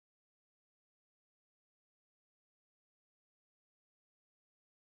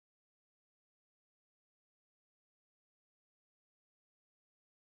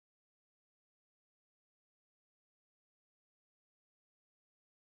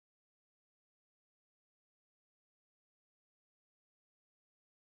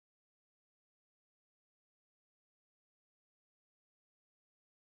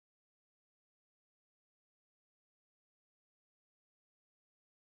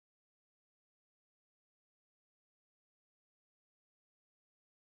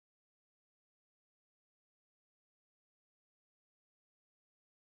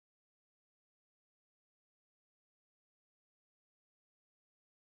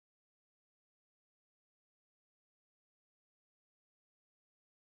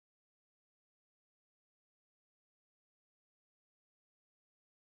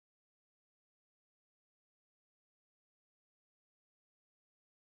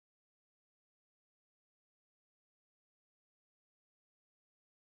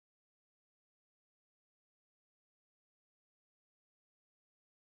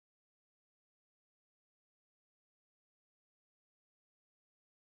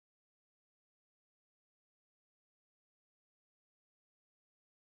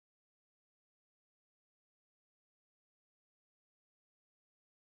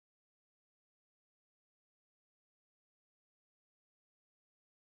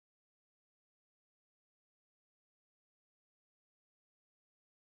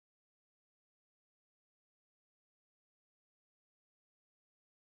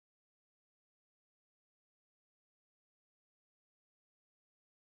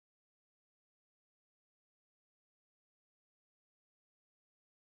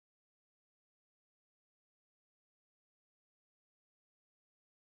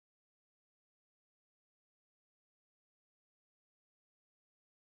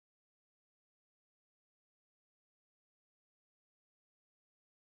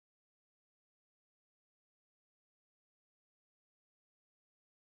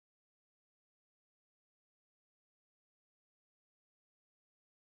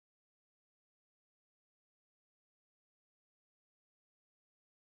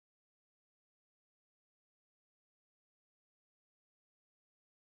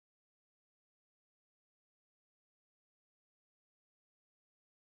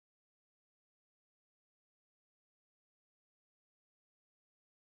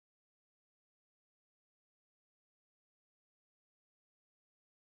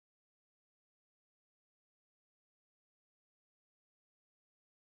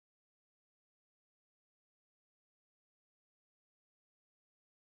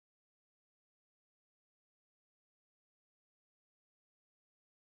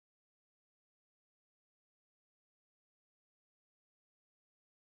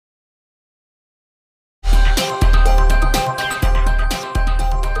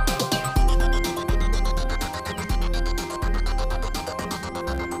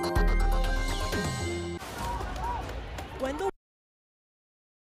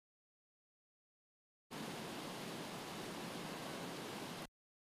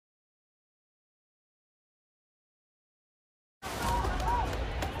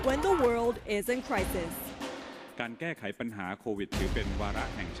when the world is in crisis การแก้ไขปัญหาโควิดถือเป็นวาระ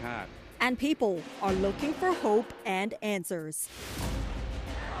แห่งชาติ and people are looking for hope and answers.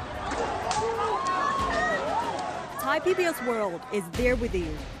 Thai PBS World is there with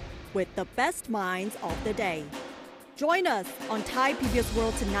you with the best minds of the day. Join us on Thai PBS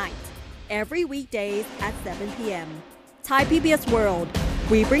World tonight, every weekdays at 7 p.m. Thai PBS World,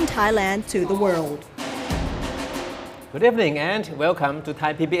 we bring Thailand to the world. Good evening and welcome to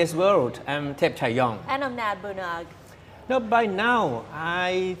Thai PBS World. I'm Thep Chayong. And I'm Nad Bunag. Now, by now,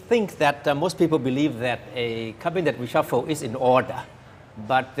 I think that most people believe that a cabinet reshuffle is in order.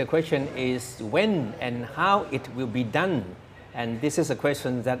 But the question is when and how it will be done. And this is a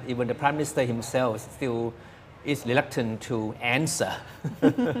question that even the Prime Minister himself still is reluctant to answer.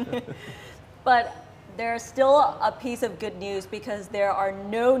 But there's still a piece of good news because there are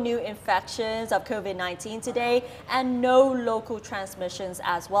no new infections of COVID-19 today and no local transmissions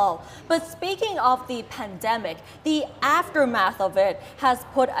as well. But speaking of the pandemic, the aftermath of it has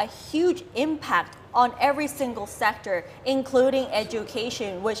put a huge impact on every single sector, including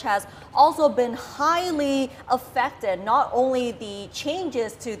education, which has also been highly affected, not only the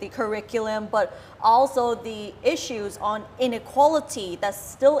changes to the curriculum, but also the issues on inequality that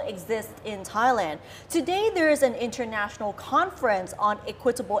still exist in Thailand. Today, there is an international conference on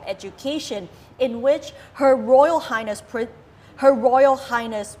equitable education in which Her Royal Highness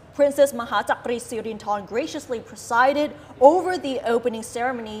Princess Mahatakri Sirinthorn graciously presided over the opening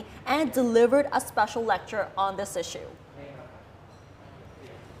ceremony and delivered a special lecture on this issue.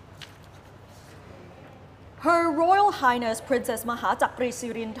 Her Royal Highness Princess Mahatakri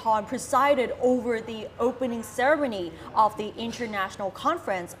Sirinthorn presided over the opening ceremony of the International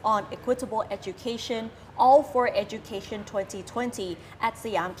Conference on Equitable Education, All for Education 2020 at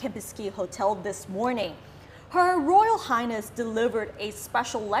Siam Kempinski Hotel this morning. Her Royal Highness delivered a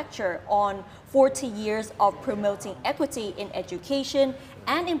special lecture on 40 years of promoting equity in education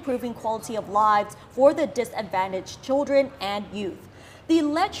and improving quality of lives for the disadvantaged children and youth. The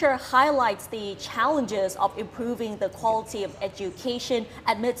lecture highlights the challenges of improving the quality of education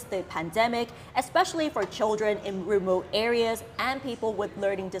amidst the pandemic, especially for children in remote areas and people with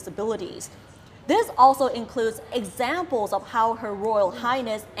learning disabilities. This also includes examples of how Her Royal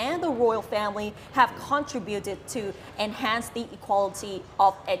Highness and the royal family have contributed to enhance the equality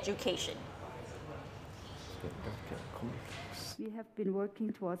of education. We have been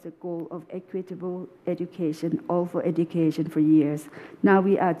working towards the goal of equitable education, all for education for years. Now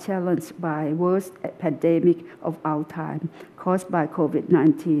we are challenged by worst pandemic of our time caused by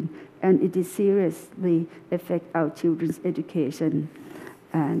COVID-19, and it is seriously affect our children's education.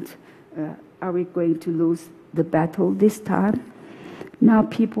 And are we going to lose the battle this time? Now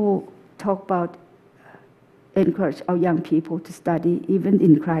people talk about encourage our young people to study even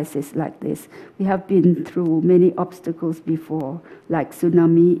in crisis like this. We have been through many obstacles before, like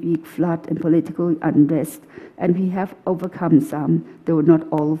tsunami, weak flood, and political unrest, and we have overcome some, though not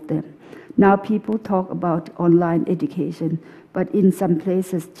all of them. Now people talk about online education, but in some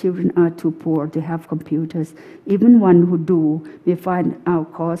places children are too poor to have computers. Even one who do may find our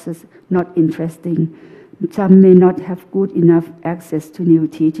courses not interesting. Some may not have good enough access to new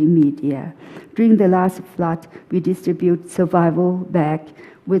teaching media. During the last flood, we distribute survival bag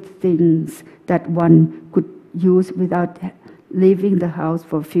with things that one could use without leaving the house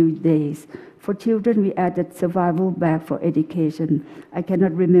for a few days. For children, we added survival bag for education. I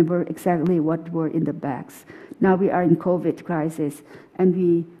cannot remember exactly what were in the bags. Now we are in COVID crisis, and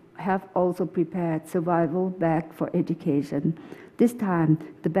we have also prepared survival bag for education. This time,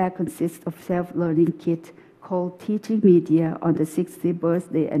 the bag consists of self-learning kit called Teaching Media on the 60th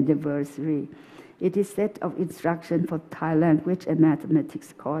birthday anniversary. It is a set of instruction for Thai language and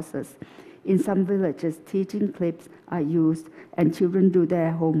mathematics courses. In some villages, teaching clips are used and children do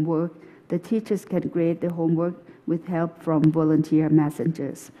their homework. The teachers can grade the homework with help from volunteer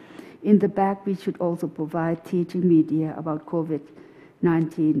messengers. In the bag, we should also provide teaching media about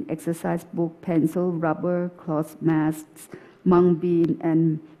COVID-19, exercise book, pencil, rubber, cloth masks, mung bean,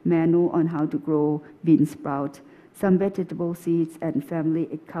 and manual on how to grow bean sprout, some vegetable seeds, and family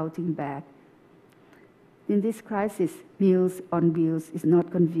accounting bag. In this crisis, meals on wheels is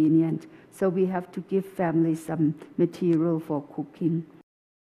not convenient, so we have to give families some material for cooking.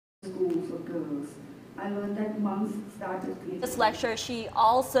 Schools for girls. I learned that monks started This lecture, she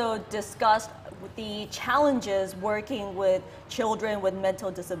also discussed the challenges working with children with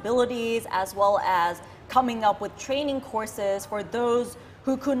mental disabilities, as well as coming up with training courses for those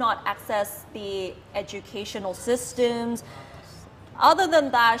who could not access the educational systems. Other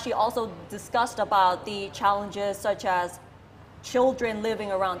than that, she also discussed about the challenges such as children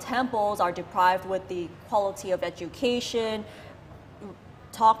living around temples are deprived with the quality of education,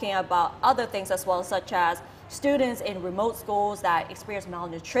 talking about other things as well, such as students in remote schools that experience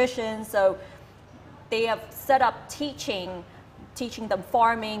malnutrition. So they have set up teaching them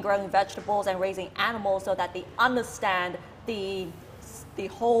farming, growing vegetables, and raising animals so that they understand the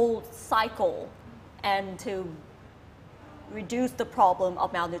whole cycle and to reduce the problem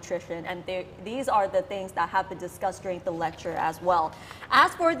of malnutrition. And these are the things that have been discussed during the lecture as well.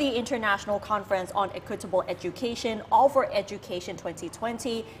 As for the International Conference on Equitable Education, All for Education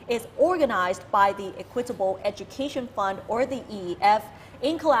 2020 is organized by the Equitable Education Fund, or the EEF,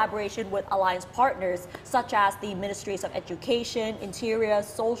 in collaboration with alliance partners such as the Ministries of Education, Interior,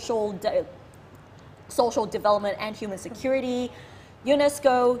 Social Development and Human Security,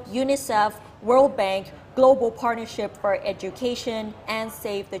 UNESCO, UNICEF, World Bank, Global Partnership for Education, and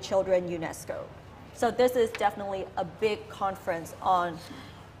Save the Children UNESCO. So this is definitely a big conference on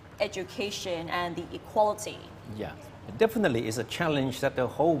education and the equality. Yeah, it definitely is a challenge that the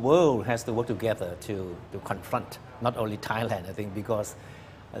whole world has to work together to confront, not only Thailand, I think, because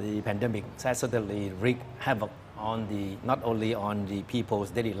the pandemic has certainly wreaked havoc on not only on the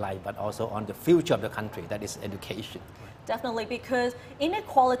people's daily life, but also on the future of the country, that is education. Definitely, because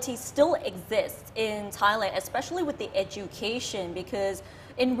inequality still exists in Thailand, especially with the education, because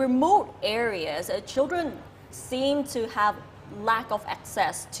in remote areas, children seem to have lack of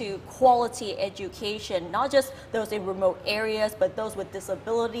access to quality education, not just those in remote areas, but those with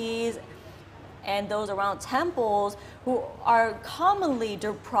disabilities and those around temples who are commonly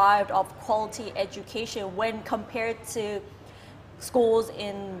deprived of quality education when compared to schools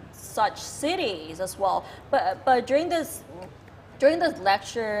in such cities as well. But during this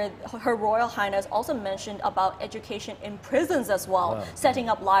lecture, Her Royal Highness also mentioned about education in prisons as well, wow, setting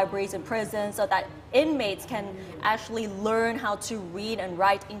up libraries in prisons so that inmates can actually learn how to read and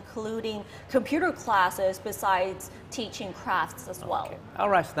write, including computer classes besides teaching crafts as well. Okay. All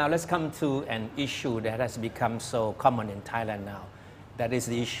right, now let's come to an issue that has become so common in Thailand now. That is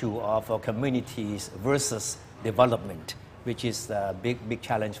the issue of communities versus development, which is a big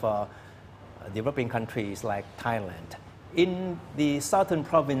challenge for developing countries like Thailand. In the southern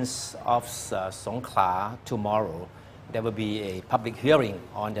province of Songkhla tomorrow, there will be a public hearing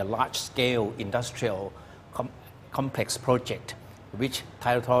on the large-scale industrial complex project, which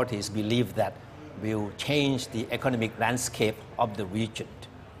Thai authorities believe that will change the economic landscape of the region.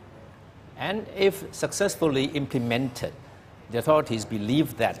 And if successfully implemented, the authorities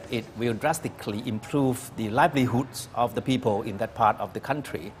believe that it will drastically improve the livelihoods of the people in that part of the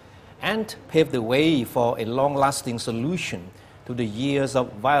country and pave the way for a long-lasting solution to the years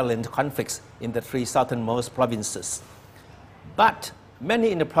of violent conflicts in the three southernmost provinces. But many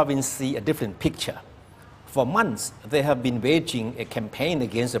in the province see a different picture. For months, they have been waging a campaign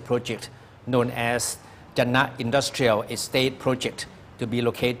against the project known as Jannat Industrial Estate Project, to be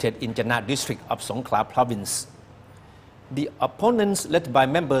located in Jannat district of Songkhla province. The opponents, led by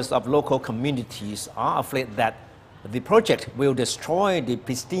members of local communities, are afraid that the project will destroy the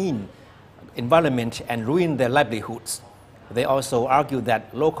pristine environment and ruin their livelihoods. They also argue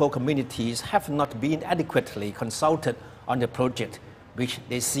that local communities have not been adequately consulted on the project, which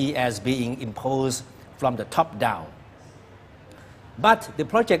they see as being imposed from the top down. But the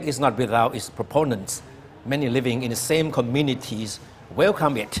project is not without its proponents. Many living in the same communities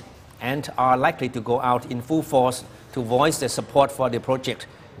welcome it and are likely to go out in full force to voice their support for the project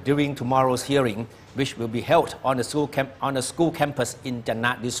during tomorrow's hearing, which will be held on a school campus in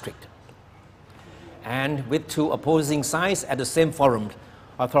Jannat district. And with two opposing sides at the same forum,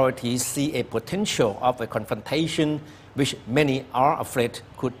 authorities see a potential of a confrontation which many are afraid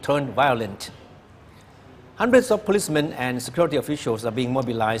could turn violent. Hundreds of policemen and security officials are being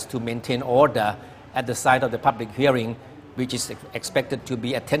mobilized to maintain order at the site of the public hearing, which is expected to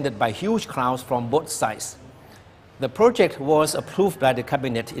be attended by huge crowds from both sides. The project was approved by the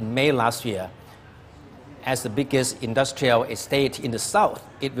cabinet in May last year. As the biggest industrial estate in the south,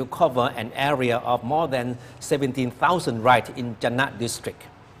 it will cover an area of more than 17,000 right in Jannat district.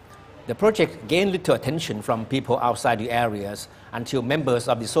 The project gained little attention from people outside the areas until members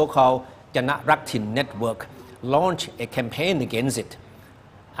of the so-called Jannat Raktin network launched a campaign against it.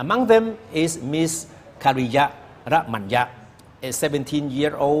 Among them is Ms. Kariya Ramanya, a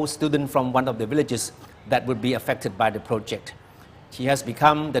 17-year-old student from one of the villages that would be affected by the project. She has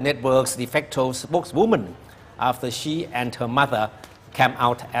become the network's de facto spokeswoman after she and her mother camped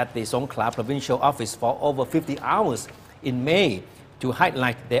out at the Songkhla provincial office for over 50 hours in May to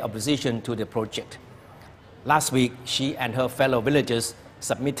highlight their opposition to the project. Last week, she and her fellow villagers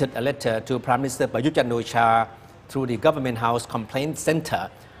submitted a letter to Prime Minister Prayut through the Government House Complaint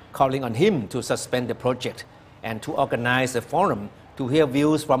Center, calling on him to suspend the project and to organize a forum to hear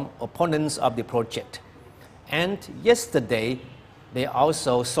views from opponents of the project. And yesterday, they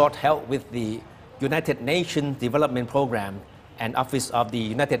also sought help with the United Nations Development Program and Office of the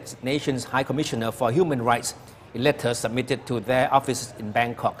United Nations High Commissioner for Human Rights in letters submitted to their office in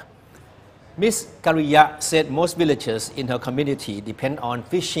Bangkok. Ms. Kariya said most villagers in her community depend on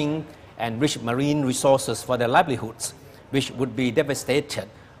fishing and rich marine resources for their livelihoods, which would be devastated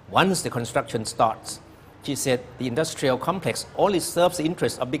once the construction starts. She said the industrial complex only serves the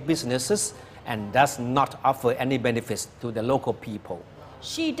interests of big businesses and does not offer any benefits to the local people.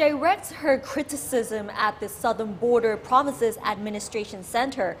 She directs her criticism at the Southern Border Provinces Administration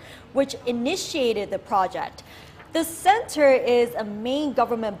Center, which initiated the project. The center is a main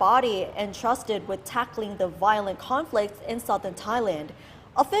government body entrusted with tackling the violent conflicts in southern Thailand.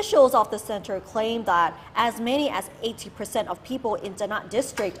 Officials of the center claim that as many as 80% of people in Janat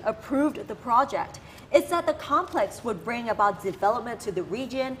district approved the project. It said the complex would bring about development to the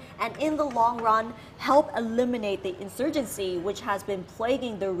region and in the long run help eliminate the insurgency which has been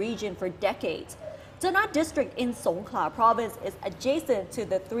plaguing the region for decades. Janat district in Songkhla province is adjacent to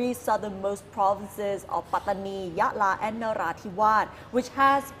the three southernmost provinces of Pattani, Yatla and Narathiwat, which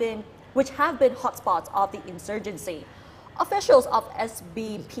have been hotspots of the insurgency. Officials of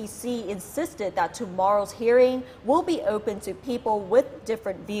SBPC insisted that tomorrow's hearing will be open to people with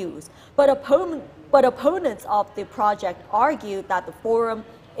different views, but opponents of the project argued that the forum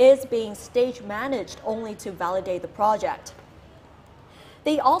is being stage managed only to validate the project.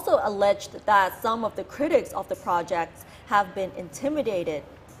 They also alleged that some of the critics of the project have been intimidated.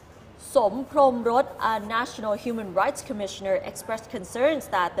 Som Promrot, a National Human Rights Commissioner, expressed concerns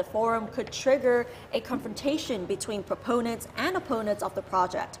that the forum could trigger a confrontation between proponents and opponents of the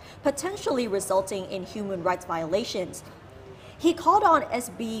project, potentially resulting in human rights violations. He called on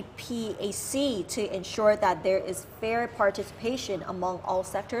SBPAC to ensure that there is fair participation among all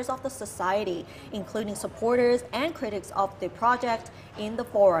sectors of the society, including supporters and critics of the project in the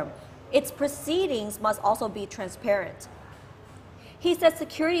forum. Its proceedings must also be transparent. He said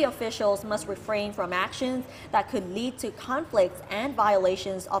security officials must refrain from actions that could lead to conflicts and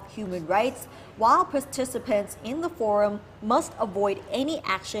violations of human rights, while participants in the forum must avoid any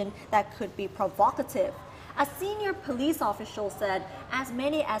action that could be provocative. A senior police official said as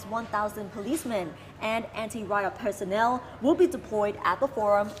many as 1,000 policemen and anti-riot personnel will be deployed at the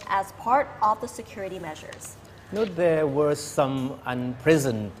forum as part of the security measures. Note there were some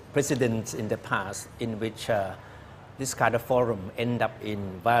unpleasant precedents in the past in which this kind of forum end up in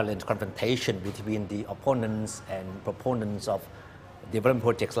violent confrontation between the opponents and proponents of development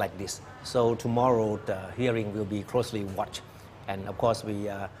projects like this. So tomorrow the hearing will be closely watched, and of course we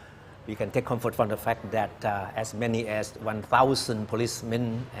can take comfort from the fact that as many as 1,000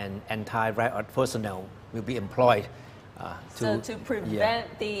 policemen and anti-riot personnel will be employed to prevent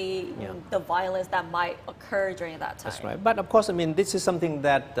the violence that might occur during that time. That's right. But of course, I mean, this is something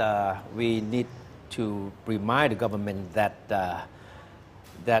that we need to remind the government that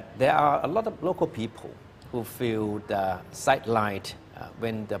that there are a lot of local people who feel sidelined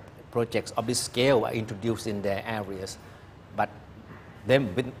when the projects of this scale are introduced in their areas, but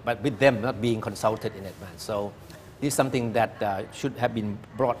with them not being consulted in advance. So this is something that should have been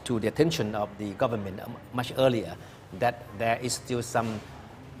brought to the attention of the government much earlier, that there is still some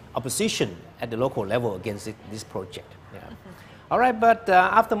opposition at the local level against this project. Yeah. All right, but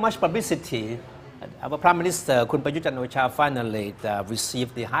after much publicity, our Prime Minister, Prayut Chan-o-cha, finally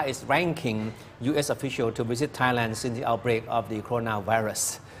received the highest ranking U.S. official to visit Thailand since the outbreak of the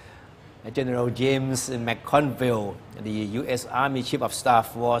coronavirus. General James McConville, the U.S. Army Chief of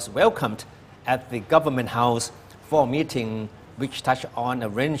Staff, was welcomed at the Government House for a meeting which touched on a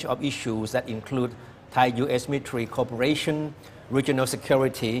range of issues that include Thai-U.S. military cooperation, regional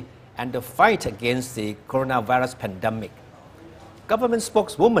security, and the fight against the coronavirus pandemic. Government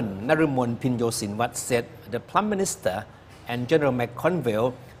spokeswoman Narumon Pinyosinwat said the Prime Minister and General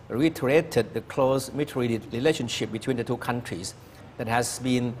McConville reiterated the close military relationship between the two countries that has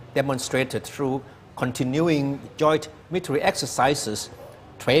been demonstrated through continuing joint military exercises,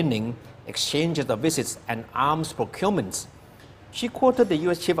 training, exchanges of visits, and arms procurements. She quoted the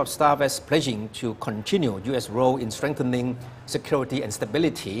U.S. Chief of Staff as pledging to continue U.S. role in strengthening security and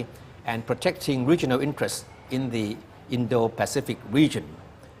stability and protecting regional interests in the Indo-Pacific region.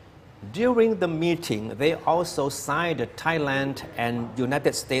 During the meeting, they also signed the Thailand and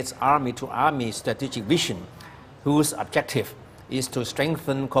United States Army-to-Army strategic vision, whose objective is to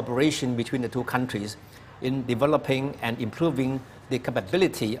strengthen cooperation between the two countries in developing and improving the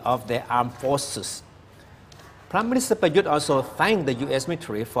capability of their armed forces. Prime Minister Prayut also thanked the U.S.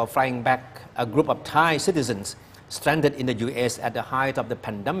 military for flying back a group of Thai citizens stranded in the U.S. at the height of the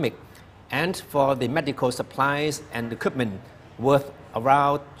pandemic and for the medical supplies and equipment worth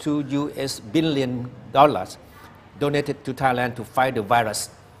around $2 billion donated to Thailand to fight the virus.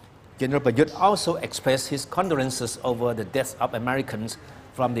 General Prayut also expressed his condolences over the deaths of Americans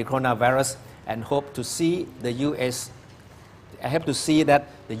from the coronavirus and hope to see that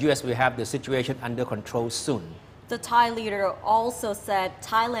the U.S. will have the situation under control soon. The Thai leader also said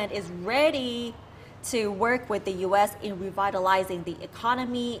Thailand is ready to work with the U.S. in revitalizing the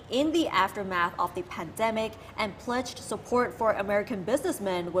economy in the aftermath of the pandemic and pledged support for American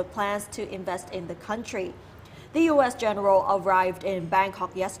businessmen with plans to invest in the country. The U.S. general arrived in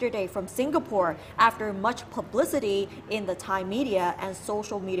Bangkok yesterday from Singapore after much publicity in the Thai media and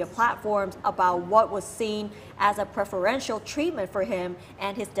social media platforms about what was seen as a preferential treatment for him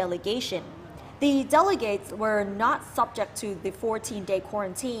and his delegation. The delegates were not subject to the 14-day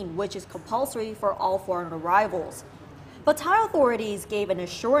quarantine, which is compulsory for all foreign arrivals. But Thai authorities gave an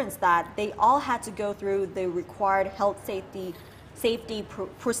assurance that they all had to go through the required health safety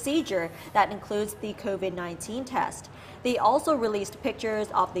procedure that includes the COVID-19 test. They also released pictures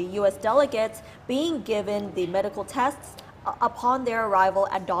of the U.S. delegates being given the medical tests upon their arrival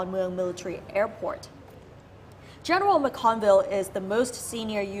at Don Mueang Military Airport. General McConville is the most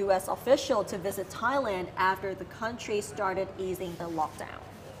senior U.S. official to visit Thailand after the country started easing the lockdown.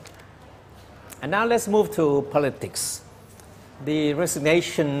 And now let's move to politics. The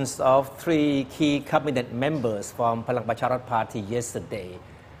resignations of 3 key cabinet members from Palang Pracharat Party yesterday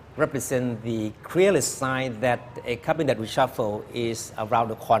represent the clearest sign that a cabinet reshuffle is around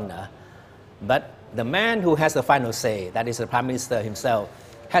the corner. But the man who has the final say, that is the Prime Minister himself,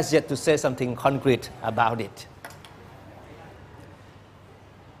 has yet to say something concrete about it.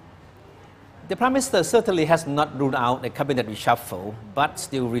 The Prime Minister certainly has not ruled out a cabinet reshuffle, but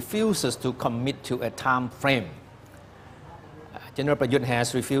still refuses to commit to a time frame. General Prayut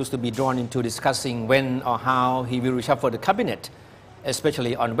has refused to be drawn into discussing when or how he will reshuffle the cabinet,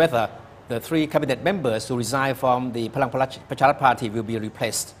 especially on whether the 3 cabinet members who resign from the Palang Pracharat Party will be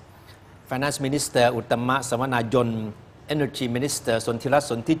replaced. Finance Minister Uttama Sawanayon, Energy Minister Songkhla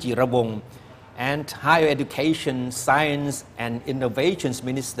Sontijirawong, and Higher Education, Science and Innovations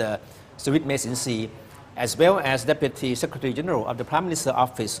Minister Suvit Mesinsi, as well as Deputy Secretary General of the Prime Minister's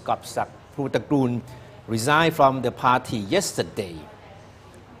Office Gopsak Prutakroon, resigned from the party yesterday.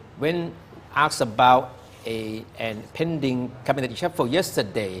 When asked about a pending cabinet reshuffle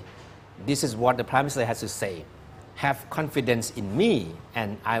yesterday, this is what the Prime Minister has to say: "Have confidence in me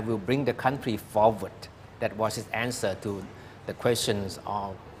and I will bring the country forward." That was his answer to the questions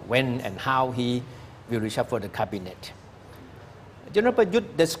of when and how he will reshuffle the cabinet. General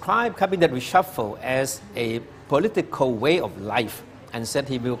Prayut described cabinet reshuffle as a political way of life and said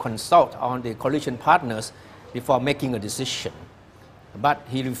he will consult on the coalition partners before making a decision. But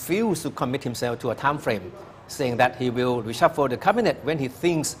he refused to commit himself to a time frame, saying that he will reshuffle the cabinet when he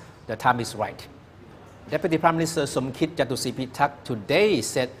thinks the time is right. Deputy Prime Minister Somkit Jatusipitak today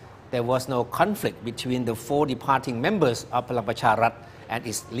said there was no conflict between the 4 departing members of Palang Pracharat and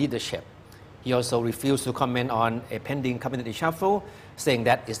its leadership. He also refused to comment on a pending cabinet reshuffle, saying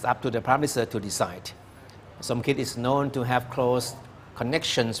that it's up to the Prime Minister to decide. Somkit is known to have close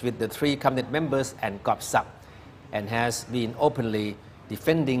connections with the 3 cabinet members and Gopsak, and has been openly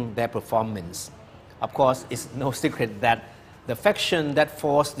defending their performance. Of course, it's no secret that the faction that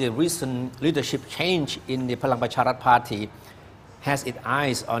forced the recent leadership change in the Palang Pracharat Party has its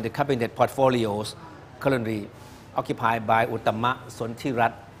eyes on the cabinet portfolios currently occupied by Uttama,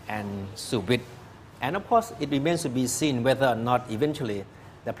 Sontirat and Suvit. And of course, it remains to be seen whether or not eventually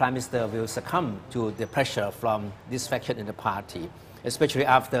the Prime Minister will succumb to the pressure from this faction in the party, especially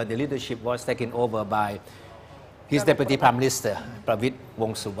after the leadership was taken over by his Deputy Prime Minister, Prayut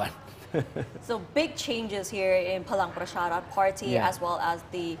Wongsuwan. So big changes here in Palang Pracharat Party, as well as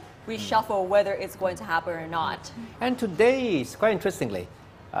the reshuffle, whether it's going to happen or not. And today, quite interestingly,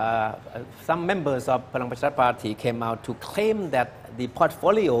 some members of Palang Pracharat Party came out to claim that the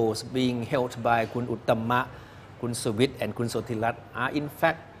portfolios being held by Kun Uttama, Kun Suvit and Kun Sontirat are in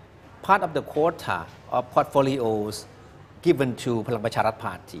fact part of the quota of portfolios given to Palang Pracharat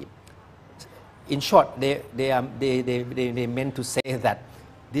Party. In short, they meant to say that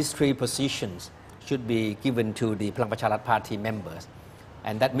these 3 positions should be given to the Palang Pracharat Party members.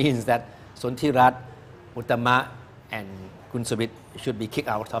 And that means that Sontirat, Uttama and Kun Suvit should be kicked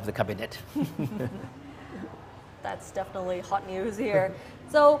out of the cabinet. That's definitely hot news here.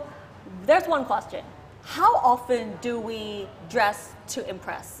 So there's one question. How often do we dress to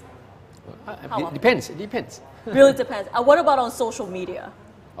impress? It depends. Really depends. What about on social media?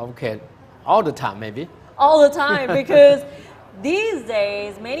 Okay, all the time maybe. All the time, because these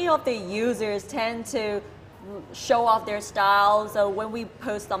days, many of the users tend to show off their style. So when we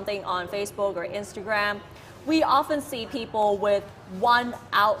post something on Facebook or Instagram, we often see people with one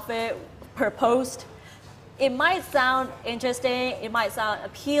outfit per post. It might sound interesting, it might sound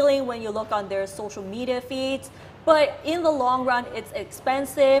appealing when you look on their social media feeds, but in the long run, it's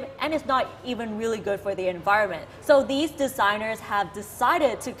expensive and it's not even really good for the environment. So these designers have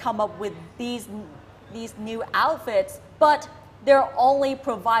decided to come up with these new outfits, but they're only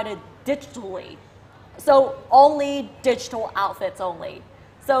provided digitally. So only digital outfits only.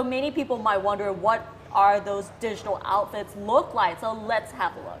 So many people might wonder, what are those digital outfits look like? So let's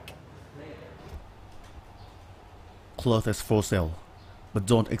have a look. Clothes for sale, but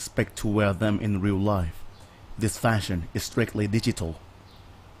don't expect to wear them in real life. This fashion is strictly digital.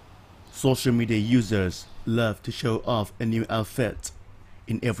 Social media users love to show off a new outfit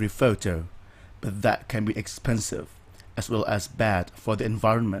in every photo, but that can be expensive as well as bad for the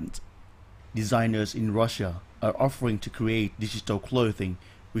environment. Designers in Russia are offering to create digital clothing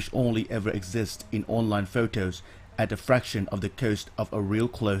which only ever exist in online photos at a fraction of the cost of a real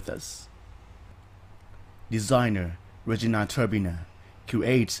clothes. Designer Regina Turbina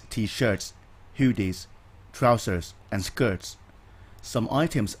creates t-shirts, hoodies, trousers, and skirts. Some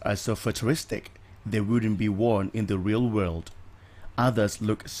items are so futuristic they wouldn't be worn in the real world. Others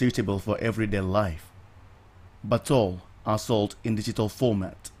look suitable for everyday life. But all are sold in digital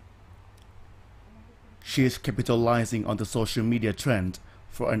format. She is capitalizing on the social media trend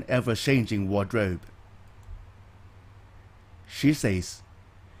for an ever-changing wardrobe. She says,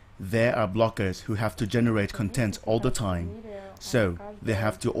 there are bloggers who have to generate content all the time, so they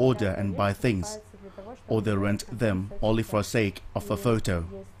have to order and buy things, or they rent them only for the sake of a photo.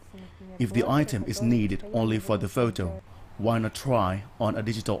 If the item is needed only for the photo, why not try on a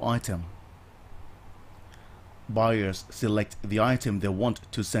digital item? Buyers select the item they want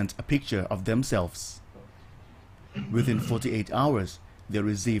to send a picture of themselves. Within 48 hours, they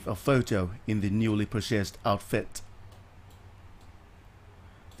receive a photo in the newly purchased outfit.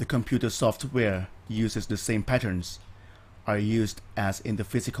 The computer software uses the same patterns, are used as in the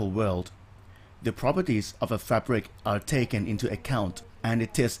physical world. The properties of a fabric are taken into account, and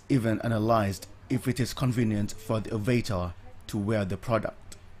it is even analyzed if it is convenient for the avatar to wear the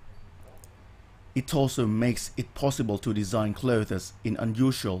product. It also makes it possible to design clothes in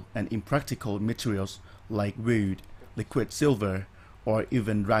unusual and impractical materials like wood, liquid silver, or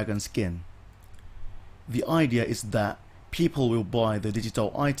even dragon skin. The idea is that people will buy the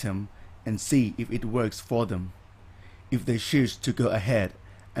digital item and see if it works for them. If they choose to go ahead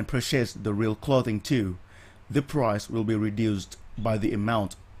and purchase the real clothing too, the price will be reduced by the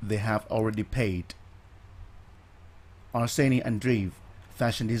amount they have already paid. Arseny Andreev,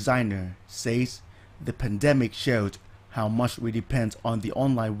 fashion designer, says the pandemic showed how much we depend on the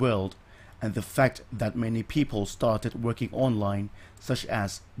online world, and the fact that many people started working online, such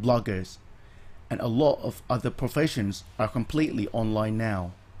as bloggers, and a lot of other professions are completely online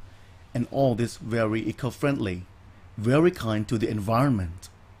now. And all this very eco-friendly, very kind to the environment.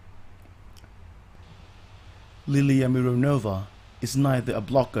 Lilia Mironova is neither a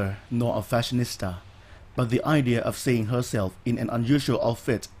blogger nor a fashionista, but the idea of seeing herself in an unusual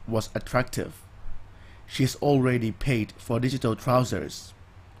outfit was attractive. She has already paid for digital trousers.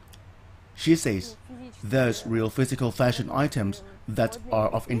 She says those real physical fashion items that are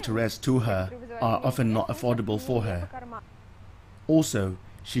of interest to her are often not affordable for her. Also,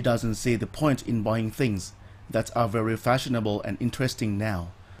 she doesn't see the point in buying things that are very fashionable and interesting now.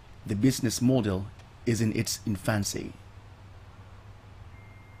 The business model is in its infancy.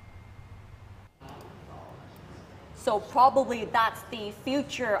 So probably that's the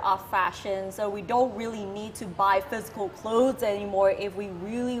future of fashion. So we don't really need to buy physical clothes anymore if we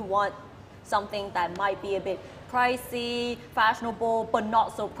really want something that might be a bit pricey, fashionable, but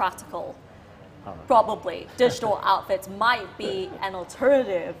not so practical. Right. Probably digital outfits might be an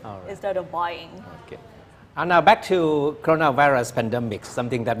alternative instead of buying. Okay. And now back to coronavirus pandemic,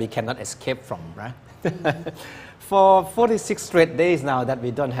 something that we cannot escape from, right? For 46 straight days now that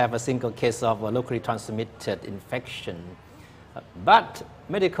we don't have a single case of a locally transmitted infection. But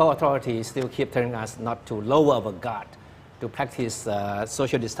medical authorities still keep telling us not to lower our guard, to practice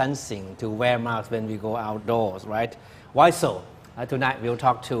social distancing, to wear masks when we go outdoors, right? Why so? Tonight we'll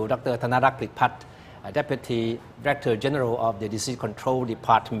talk to Dr. Thanarak Prikpat, Deputy Director General of the Disease Control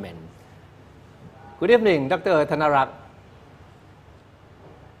Department. Good evening, Dr. Thanarak.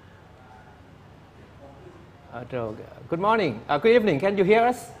 Good morning. Good evening. Can you hear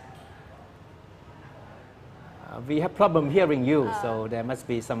us? we have problem hearing you, so there must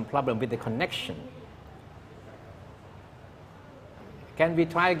be some problem with the connection. Can we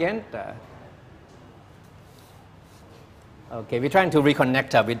try again? Okay, we're trying to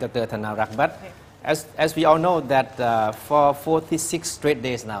reconnect with Dr. Thanarak, but as we all know that for 46 straight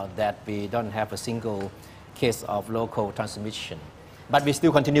days now that we don't have a single case of local transmission. But we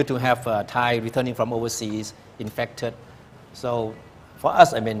still continue to have Thai returning from overseas infected. So for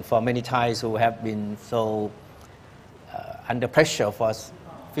us, I mean, for many Thais who have been so under pressure for a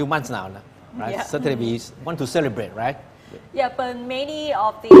few months now, right? Yeah. Certainly we want to celebrate, right? Yeah, but many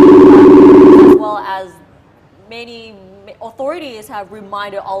of the as well as many authorities have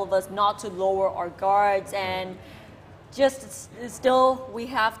reminded all of us not to lower our guards and just still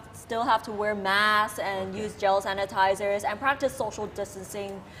have to wear masks and use gel sanitizers and practice social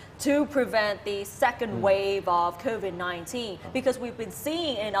distancing to prevent the second wave of COVID-19, because we've been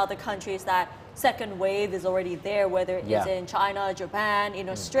seeing in other countries that second wave is already there, whether it's in China, Japan, in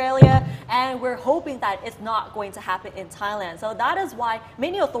Australia, and we're hoping that it's not going to happen in Thailand. So that is why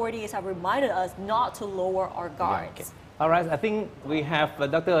many authorities have reminded us not to lower our guards. Yeah, okay. All right, I think we have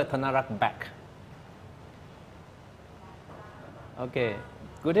Dr. Thanarak back. Okay,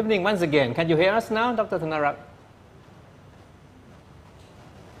 good evening once again. Can you hear us now, Dr. Thanarak?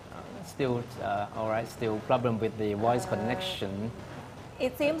 Still, all right, still problem with the voice connection.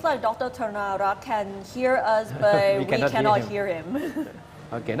 It seems like Dr. Thanarak can hear us, but we cannot hear him.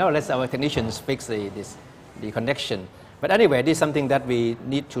 Okay, now let's our technicians fix the connection. But anyway, this is something that we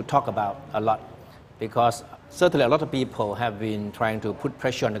need to talk about a lot, because certainly a lot of people have been trying to put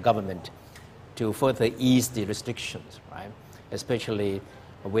pressure on the government to further ease the restrictions, right? Especially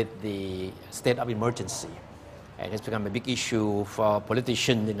with the state of emergency. And it's become a big issue for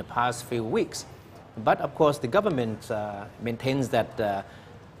politicians in the past few weeks. But of course, the government maintains that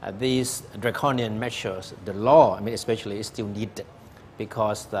these draconian measures, the law, I mean, especially, is still needed,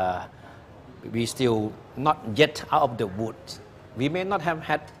 because we still not yet out of the woods. We may not have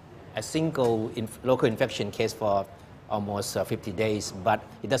had a single local infection case for almost 50 days, but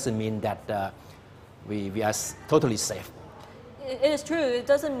it doesn't mean that we are totally safe. It is true. It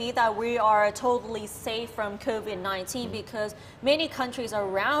doesn't mean that we are totally safe from COVID-19, because many countries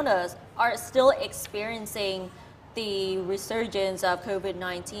around us are still experiencing the resurgence of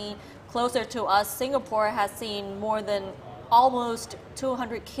COVID-19. Closer to us, Singapore has seen more than almost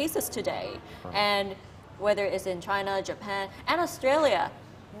 200 cases today. And whether it's in China, Japan, and Australia,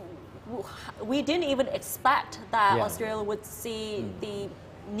 we didn't even expect that Australia would see the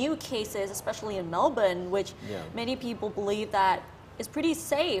new cases, especially in Melbourne, which many people believe that is pretty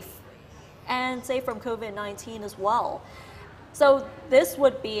safe and safe from COVID-19 as well. So this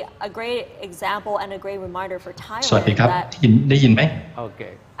would be a great example and a great reminder for Thailand. สวัสดีครับ ได้ยินไหม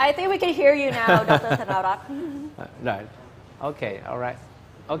Okay. I think we can hear you now, Dr. Thanarak. Right. Okay. All right.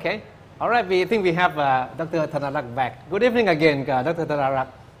 Okay. All right. We think we have Dr. Thanarak back. Good evening again, Dr. Thanarak.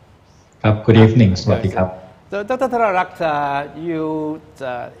 ครับ Good evening สวัสดีครับ So, Dr. Thanarak, you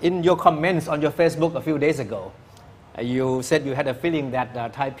in your comments on your Facebook a few days ago, you said you had a feeling that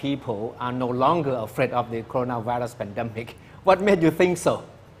Thai people are no longer afraid of the coronavirus pandemic. What made you think so?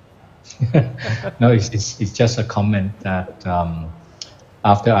 No, it's just a comment that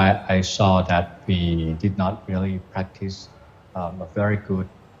after I saw that we did not really practice a very good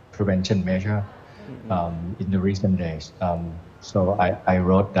prevention measure in the recent days. So I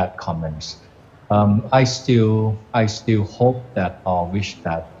wrote that comments. I still hope that or wish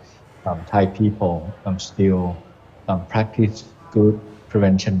that Thai people still practice good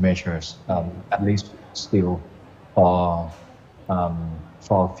prevention measures, at least still for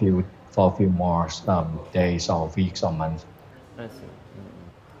a few more days or weeks or months.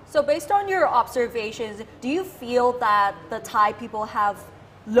 So based on your observations, do you feel that the Thai people have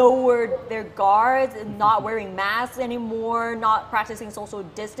lowered their guards and not wearing masks anymore, not practicing social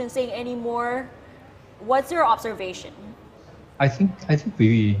distancing anymore? What's your observation? I think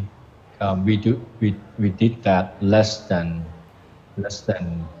we did that less than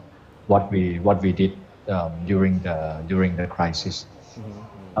what we did during the crisis.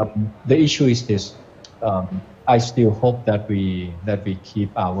 The issue is this. I still hope that we keep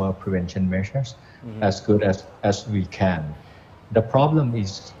our prevention measures as good as we can. The problem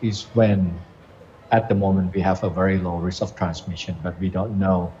is when at the moment we have a very low risk of transmission, but we don't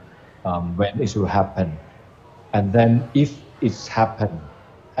know when it will happen. And then if it's happened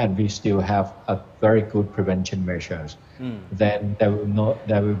and we still have a very good prevention measures, then there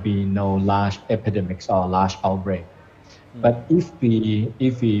will be no large epidemics or large outbreak. But if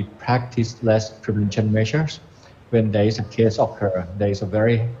we practice less prevention measures, when there is a case occur, there is a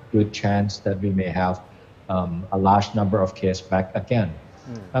very good chance that we may have a large number of cases back again.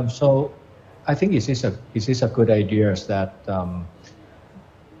 So I think it is a good idea that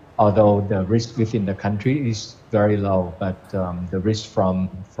although the risk within the country is very low, but the risk from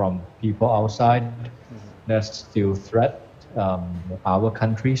people outside that still threat our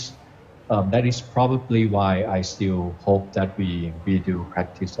countries. That is probably why I still hope that we do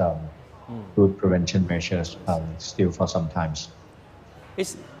practice good prevention measures still for some times.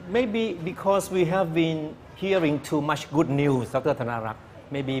 It's maybe because we have been hearing too much good news, Dr. Thanarak.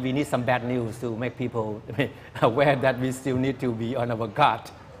 Maybe we need some bad news to make people aware that we still need to be on our guard.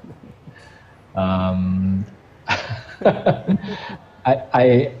 I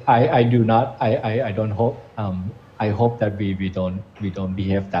do not. I don't hope. I hope that we don't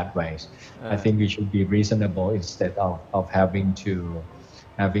behave that way. I think we should be reasonable instead of having to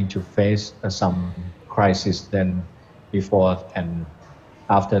face some crisis then before and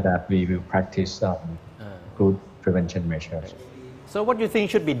after that we will practice good prevention measures. So what do you think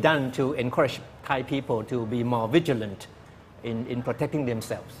should be done to encourage Thai people to be more vigilant in protecting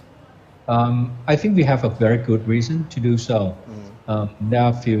themselves? I think we have a very good reason to do so. There are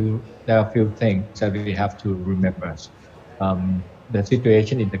a few things that we have to remember. The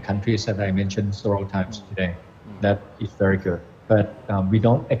situation in the countries that I mentioned several times today, that is very good. But we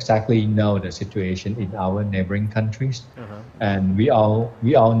don't exactly know the situation in our neighboring countries, and we all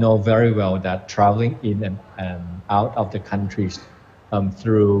know very well that traveling in and out of the countries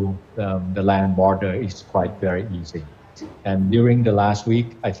through the land border is quite very easy. And during the last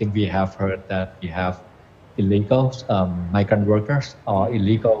week, I think we have heard that we have illegal migrant workers or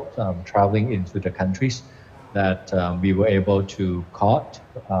illegal traveling into the countries that we were able to caught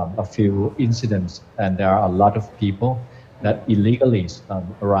a few incidents, and there are a lot of people that illegally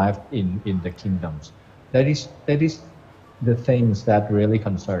arrived in the kingdoms. That is the things that really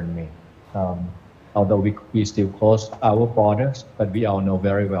concern me. Although we still close our borders, but we all know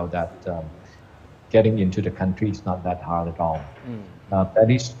very well that getting into the country is not that hard at all.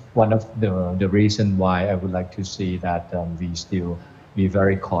 That is one of the reason why I would like to see that we still be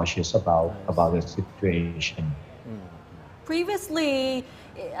very cautious about the situation. Previously,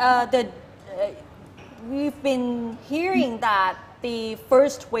 we've been hearing that the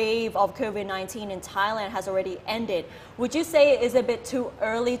first wave of COVID-19 in Thailand has already ended. Would you say it is a bit too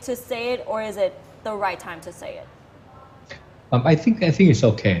early to say it, or is it the right time to say it? I think it's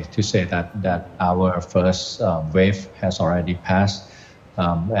okay to say that our first wave has already passed,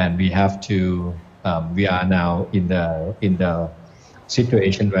 and we are now in the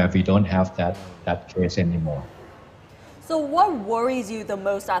situation where we don't have that case anymore. So what worries you the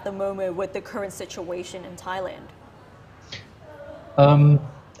most at the moment with the current situation in Thailand?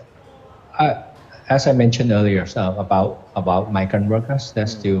 As I mentioned earlier about migrant workers that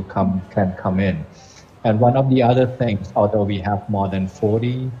still can come in. And one of the other things, although we have more than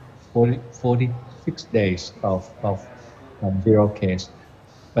 46 days of zero case,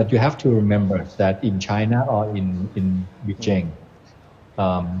 but you have to remember that in China or in Beijing,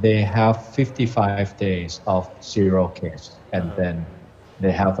 they have 55 days of zero case, and then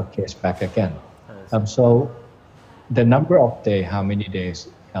they have a case back again. So the number of days, how many days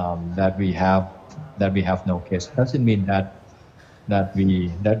that we have no case, doesn't mean that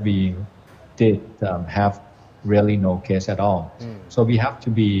we did have really no case at all. So we have to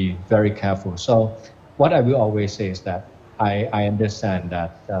be very careful. So what I will always say is that I understand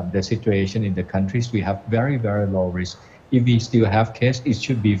that the situation in the countries, we have very, very low risk. If we still have case, it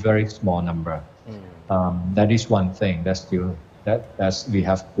should be very small number. That is one thing that's we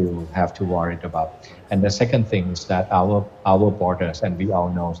have to worry about. And the second thing is that our borders, and we all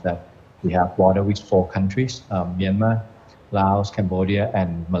know that we have border with 4 countries, Myanmar, Laos, Cambodia,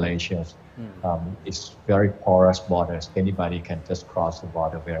 and Malaysia. It's very porous borders. Anybody can just cross the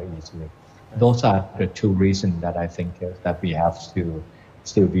border very easily. Those are the 2 reasons that I think that we have to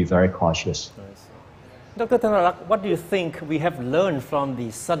still be very cautious. Dr. Thanarak, what do you think we have learned from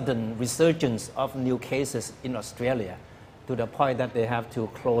the sudden resurgence of new cases in Australia to the point that they have to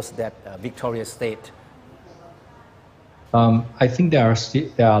close that Victoria state? I think there are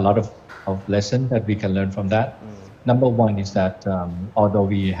a lot of lessons that we can learn from that. Number one is that although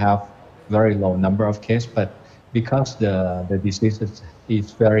we have very low number of cases, but because the disease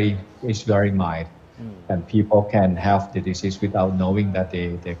is very mild, and people can have the disease without knowing that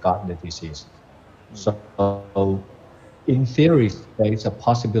they got the disease. So in theory, there is a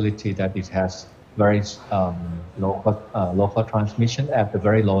possibility that it has very local transmission at a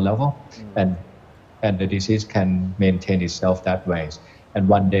very low level, and the disease can maintain itself that way. And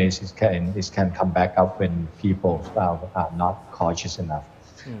one day it can come back up when people are not cautious enough.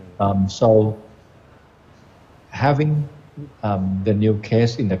 So having the new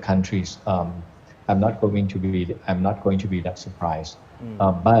case in the countries, I'm not going to be that surprised.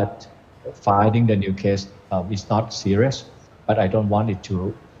 But finding the new case is not serious. But I don't want it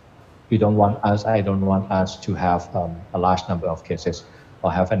to. I don't want us to have a large number of cases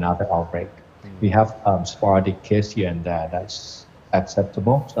or have another outbreak. We have sporadic case here and there. That's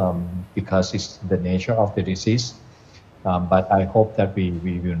acceptable because it's the nature of the disease. But I hope that we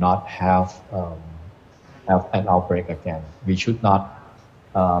will not have an outbreak again. We should not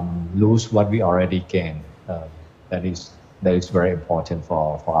lose what we already gained. That is very important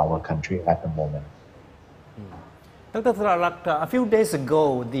for our country at the moment. Dr. Thararak, a few days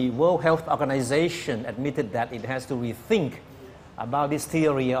ago, the World Health Organization admitted that it has to rethink about this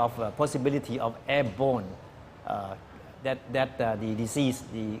theory of possibility of airborne, that the disease,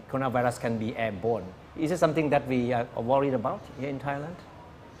 the coronavirus can be airborne. Is it something that we are worried about here in Thailand?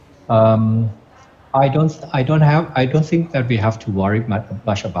 I don't think that we have to worry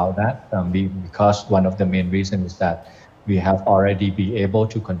much about that because one of the main reasons is that we have already been able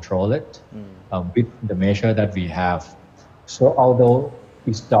to control it with the measure that we have. So although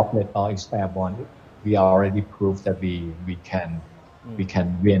it's droplet or it's airborne, we already proved that we can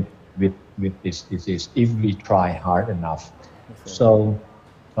win with this disease if we try hard enough. So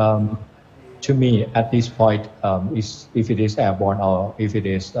to me, at this point, if it is airborne or if it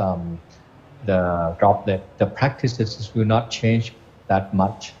is the droplet, the practices will not change that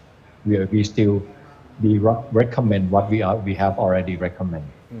much. We still recommend what we have already recommended.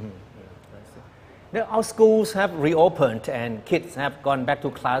 Now, our schools have reopened and kids have gone back to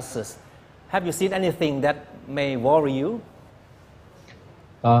classes. Have you seen anything that may worry you?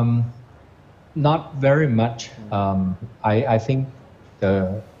 Not very much. I think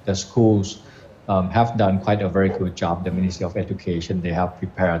the schools have done quite a very good job. The Ministry of Education, they have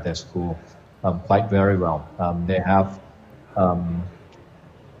prepared their school quite very well. They have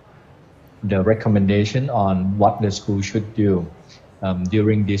the recommendation on what the school should do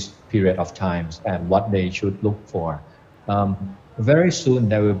during this period of times and what they should look for. Very soon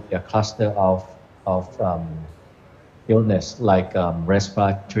there will be a cluster of illness like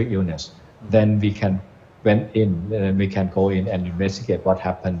respiratory illness. Then we can go in and investigate what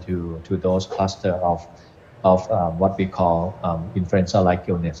happened to those cluster of what we call influenza-like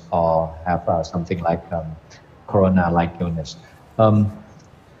illness or have something like corona-like illness.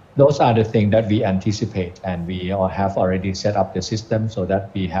 Those are the things that we anticipate, and we all have already set up the system so that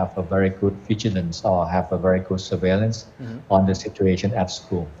we have a very good vigilance or have a very good surveillance on the situation at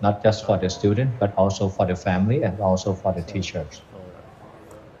school, not just for the student, but also for the family and also for the teachers.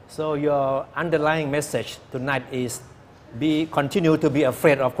 So your underlying message tonight is continue to be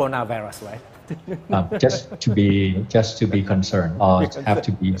afraid of coronavirus, right? Just to be concerned or have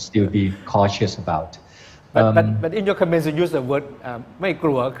to still be cautious about. But in your comments you use the word ไม่ก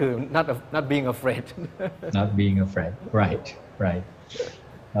ลัว คือ not being afraid. Not being afraid, right.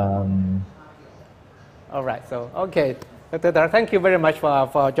 All right, so okay, Dr. Thararak, thank you very much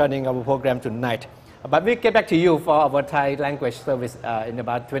for joining our program tonight. But we'll get back to you for our Thai language service in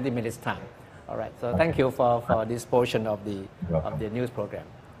about 20 minutes time. All right, so thank you for this portion of the news program.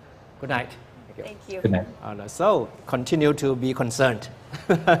 Good night. Thank you. Good night. So continue to be concerned.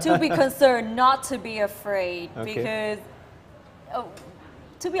 To be concerned, not to be afraid, because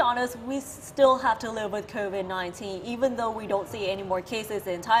to be honest, we still have to live with COVID-19. Even though we don't see any more cases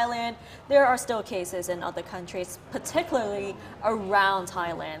in Thailand, there are still cases in other countries, particularly around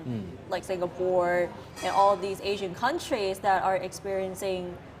Thailand, like Singapore and all these Asian countries that are experiencing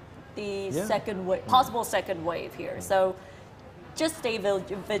the possible second wave here. So just stay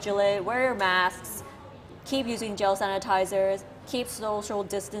vigilant, wear your masks, keep using gel sanitizers, keep social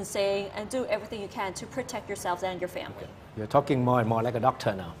distancing, and do everything you can to protect yourselves and your family. You're talking more and more like a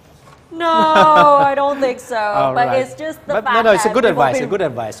doctor now. No, I don't think so. But it's just the fact no, it's a that good advice. It's a good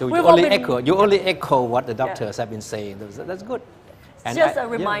advice. So you only echo what the doctors have been saying. That's good. It's just a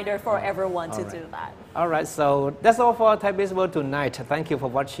reminder for everyone to do that. All right. So that's all for Thai Business World tonight. Thank you for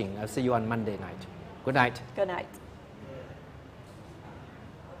watching. I'll see you on Monday night. Good night. Good night.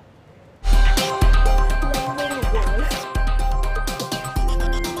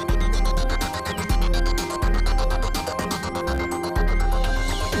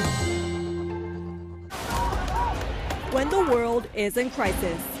 When the world is in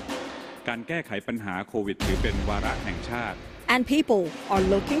crisis การแก้ไขปัญหาโควิดถือเป็นวาระแห่งชาติ and people are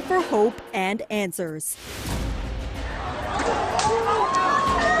looking for hope and answers,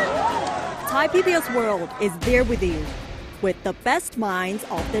 Thai PBS World is there with you with the best minds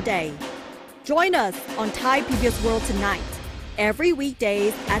of the day. Join us on Thai PBS World Tonight, every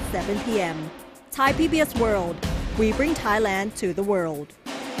weekdays at 7 p.m. Thai PBS World. We bring Thailand to the world.